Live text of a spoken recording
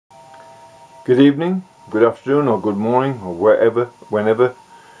Good evening, good afternoon or good morning or whenever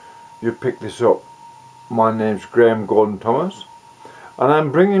you pick this up. My name's Graham Gordon Thomas and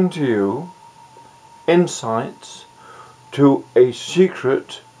I'm bringing to you insights to a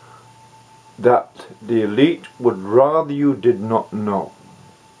secret that the elite would rather you did not know.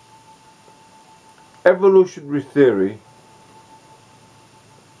 Evolutionary theory,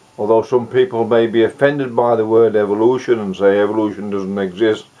 although some people may be offended by the word evolution and say evolution doesn't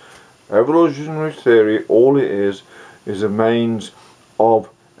exist, evolutionary theory, all it is a means of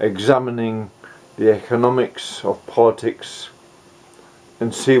examining the economics of politics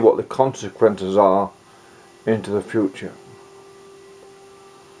and see what the consequences are into the future.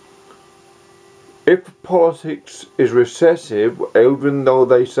 If politics is recessive, even though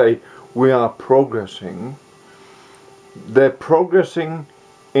they say we are progressing, they're progressing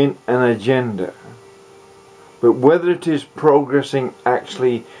in an agenda. But whether it is progressing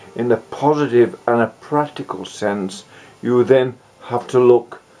actually in a positive and a practical sense, you then have to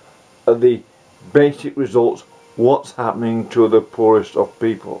look at the basic results, what's happening to the poorest of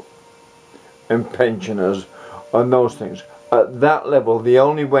people and pensioners and those things. At that level, the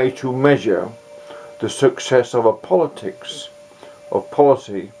only way to measure the success of a politics, of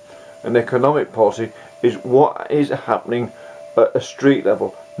policy, and economic policy is what is happening at a street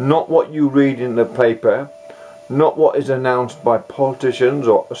level, not what you read in the paper, not what is announced by politicians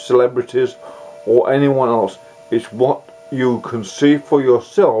or celebrities or anyone else. It's what you can see for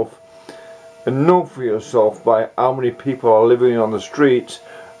yourself and know for yourself by how many people are living on the streets,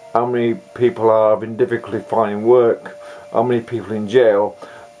 how many people are having difficulty finding work, how many people in jail.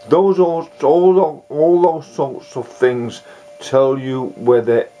 All those sorts of things tell you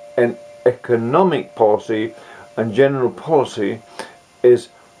whether an economic policy and general policy is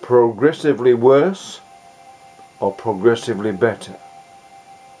progressively worse or progressively better.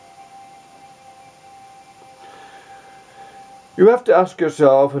 You have to ask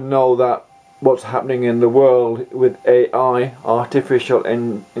yourself and know that what's happening in the world with AI, artificial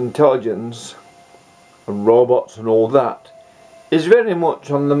intelligence and robots and all that is very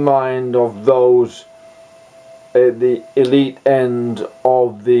much on the mind of those the elite end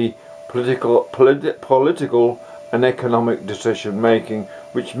of the political and economic decision making,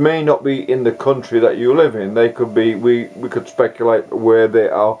 which may not be in the country that you live in. They could be, we could speculate where they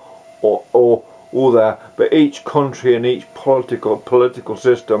are or there, but each country and each political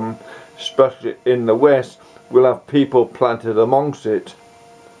system, especially in the West, will have people planted amongst it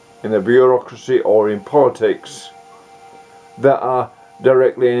in the bureaucracy or in politics that are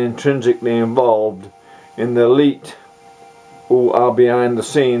directly and intrinsically involved in the elite, who are behind the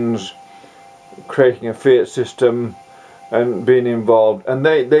scenes creating a fiat system and being involved. And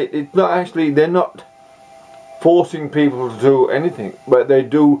it's not actually, they're not forcing people to do anything, but they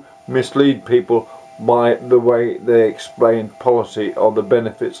do mislead people by the way they explain policy or the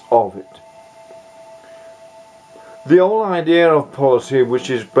benefits of it. The whole idea of policy, which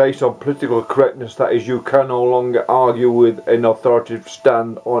is based on political correctness, that is, you can no longer argue with an authoritative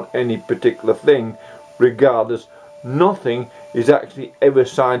stand on any particular thing, regardless. Nothing is actually ever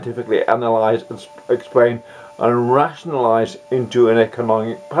scientifically analysed and explained and rationalised into an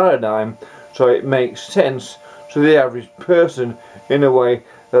economic paradigm, so it makes sense to the average person in a way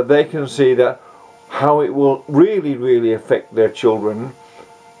that they can see that how it will really affect their children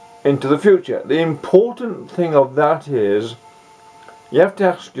into the future. The important thing of that is you have to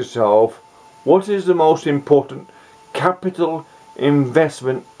ask yourself, what is the most important capital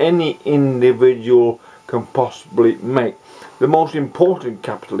investment any individual can possibly make? The most important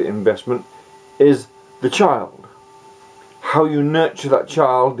capital investment is the child. How you nurture that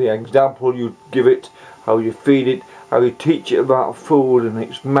child, the example you give it, how you feed it, how you teach it about food and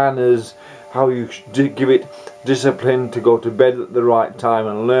its manners, how you give it discipline to go to bed at the right time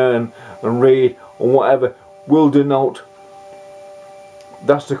and learn and read or whatever, will denote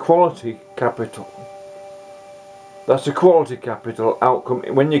that's the quality capital. That's the quality capital outcome.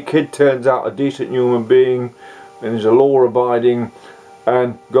 When your kid turns out a decent human being and is a law abiding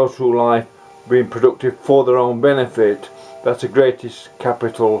and goes through life being productive for their own benefit, that's the greatest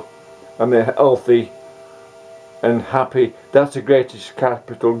capital. And they're healthy and happy, that's the greatest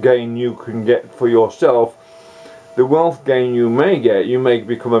capital gain you can get for yourself. The wealth gain you may get, you may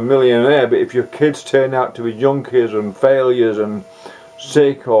become a millionaire, but if your kids turn out to be junkies and failures and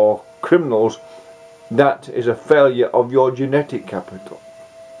sick or criminals, that is a failure of your genetic capital,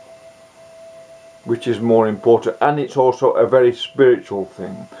 which is more important. And it's also a very spiritual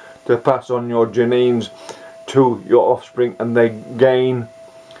thing to pass on your genes to your offspring and they gain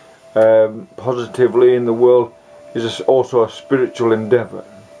positively in the world, is also a spiritual endeavour.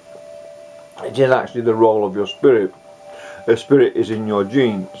 It is actually the role of your spirit. A spirit is in your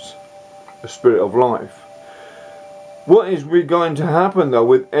genes, a spirit of life. What is going to happen though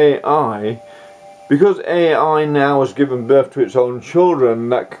with AI? Because AI now has given birth to its own children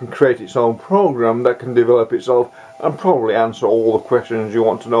that can create its own program, that can develop itself and probably answer all the questions you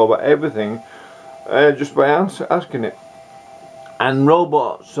want to know about everything just by asking it. And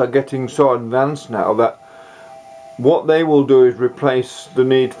robots are getting so advanced now that what they will do is replace the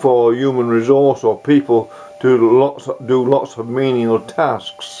need for human resource or people to do lots of menial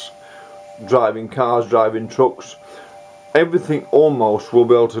tasks, driving cars, driving trucks. Everything almost will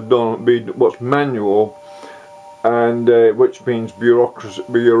be able to be what's manual, and which means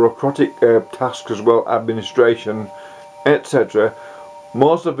bureaucratic tasks as well, administration, etc.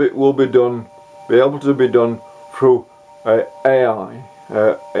 Most of it will be able to be done through AI,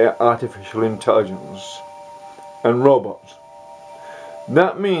 artificial intelligence, and robots.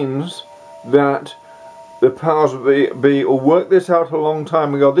 That means that the powers that be will work this out a long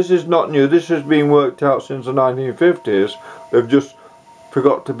time ago. This is not new. This has been worked out since the 1950s. They've just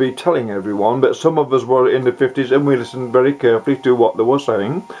forgot to be telling everyone. But some of us were in the 50s and we listened very carefully to what they were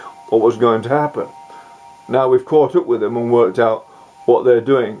saying, what was going to happen. Now we've caught up with them and worked out what they're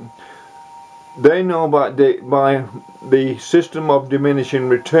doing. They know by the system of diminishing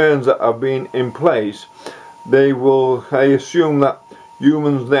returns that have been in place. They assume that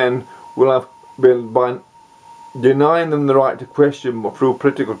humans then will have been, by denying them the right to question through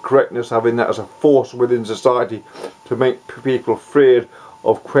political correctness, having that as a force within society to make people afraid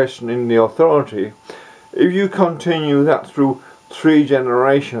of questioning the authority. If you continue that through 3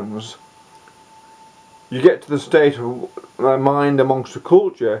 generations, you get to the state of mind amongst the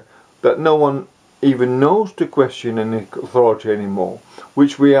culture that no one even knows to question any authority anymore,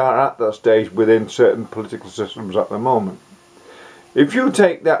 which we are at that stage within certain political systems at the moment. If you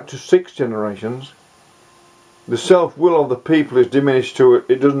take that to 6 generations, the self-will of the people is diminished to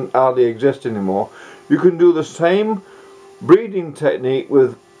it doesn't hardly exist anymore. You can do the same breeding technique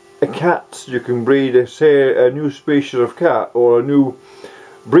with cats. You can breed a new species of cat, or a new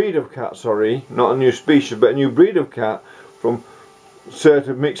breed of cat, sorry, not a new species but a new breed of cat, from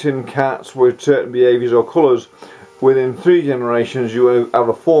certain mixing cats with certain behaviours or colours. Within 3 generations you have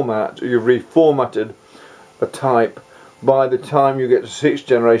a format, you've reformatted a type. By the time you get to 6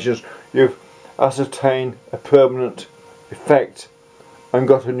 generations you've ascertained a permanent effect and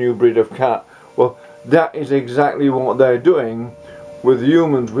got a new breed of cat. Well, that is exactly what they're doing with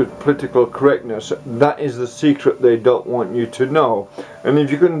humans with political correctness. That is the secret they don't want you to know. And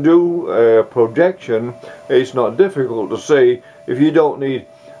if you can do a projection, it's not difficult to see. If you don't need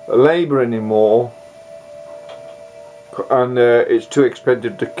labour anymore, and it's too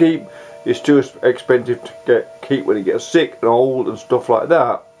expensive to keep, it's too expensive to keep when you get sick and old and stuff like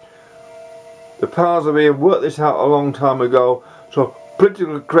that. The powers that be have worked this out a long time ago. So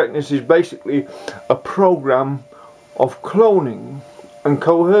political correctness is basically a program of cloning and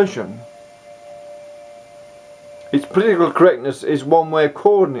coercion. Its political correctness is one way of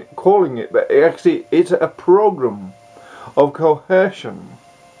calling it, but actually it's a program of coercion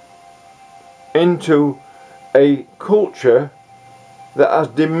into a culture that has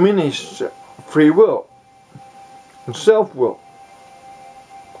diminished free will and self-will.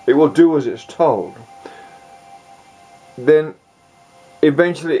 It will do as it's told. Then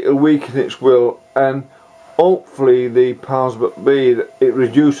eventually it will weaken its will, and hopefully the powers that be, it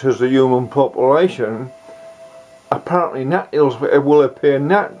reduces the human population. Apparently it will appear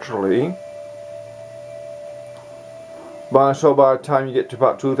naturally. By the time you get to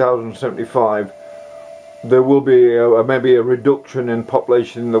about 2075, there will be maybe a reduction in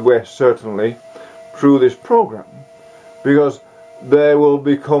population in the West, certainly, through this program, because there will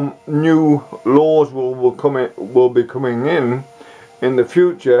become new laws will be coming in the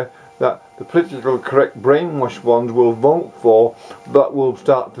future that the political correct brainwashed ones will vote for, that will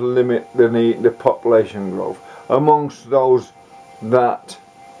start to limit the population growth amongst those that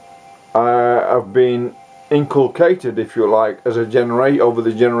have been inculcated, if you like, as a over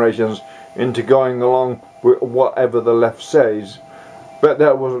the generations into going along with whatever the left says. But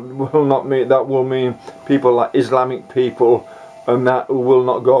that will mean people like Islamic people and that who will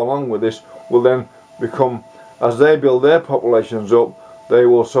not go along with this will then become, as they build their populations up, they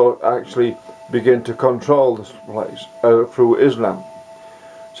will actually begin to control this place through Islam.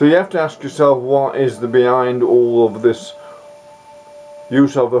 So you have to ask yourself, what is behind all of this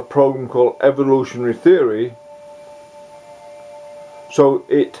use of a program called evolutionary theory? So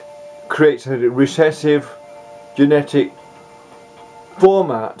it creates a recessive genetic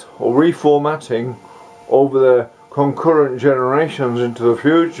format or reformatting over the concurrent generations into the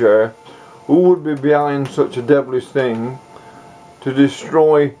future, Who would be behind such a devilish thing to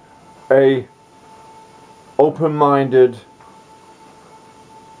destroy a open-minded,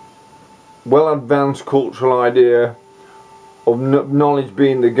 well-advanced cultural idea of knowledge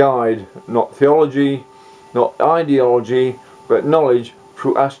being the guide, not theology, not ideology, but knowledge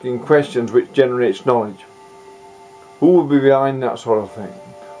through asking questions which generates knowledge? Who would be behind that sort of thing?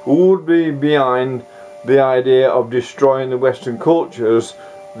 Who would be behind the idea of destroying the Western cultures,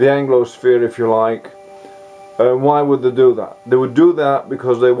 the Anglosphere if you like? Why would they do that? They would do that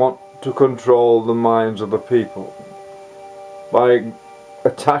because they want to control the minds of the people. By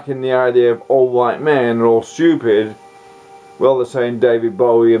attacking the idea of all white men are all stupid. Well, they're saying David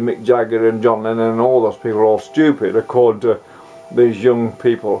Bowie and Mick Jagger and John Lennon and all those people are all stupid according to these young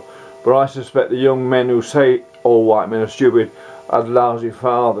people. But I suspect the young men who say all white men are stupid had lousy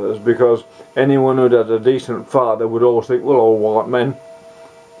fathers, because anyone who'd had a decent father would always think, well, all white men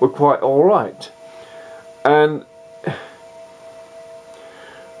were quite alright. And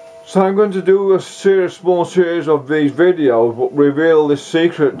so I'm going to do a small series of these videos that reveal this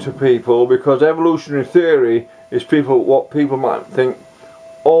secret to people, because evolutionary theory is what people might think,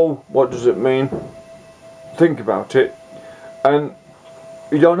 oh, what does it mean? Think about it. And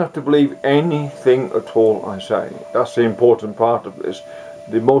you don't have to believe anything at all I say. That's the important part of this.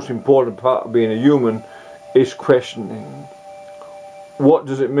 The most important part of being a human is questioning. What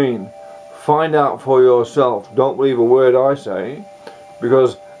does it mean? Find out for yourself. Don't believe a word I say,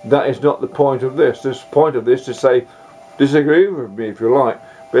 because that is not the point of this. The point of this is to say, disagree with me if you like.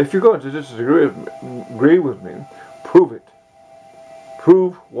 But if you're going to disagree with me, prove it.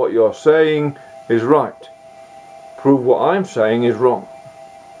 Prove what you're saying is right. Prove what I'm saying is wrong.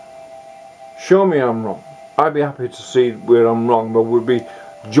 Show me I'm wrong. I'd be happy to see where I'm wrong, but would be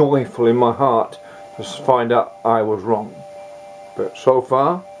joyful in my heart to find out I was wrong. But so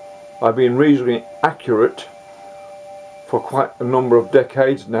far, I've been reasonably accurate for quite a number of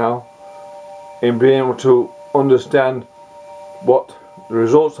decades now in being able to understand what the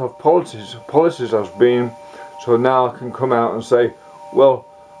results of policies has been, so now I can come out and say, well,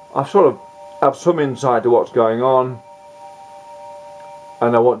 I sort of have some insight to what's going on,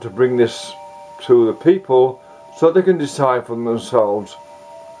 and I want to bring this to the people so they can decide for themselves,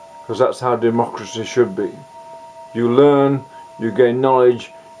 because that's how democracy should be. You learn, you gain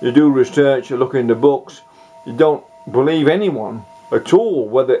knowledge, you do research, you look into books, you don't believe anyone at all,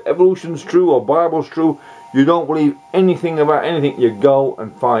 whether evolution's true or Bible's true. You don't believe anything about anything. You go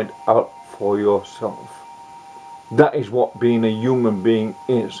and find out for yourself. That is what being a human being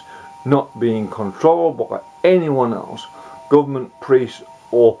is. Not being controlled by anyone else, government, priest,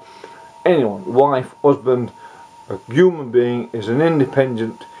 or anyone, wife, husband. A human being is an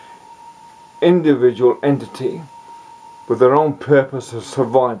independent, individual entity with their own purpose of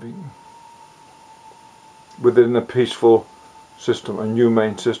surviving within a peaceful system, a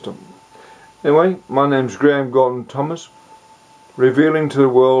humane system. Anyway, my name's Graham Gordon Thomas, revealing to the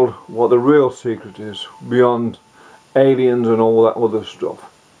world what the real secret is beyond aliens and all that other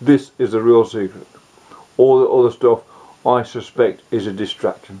stuff. This is the real secret. All the other stuff I suspect is a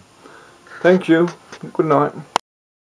distraction. Thank you. Good night.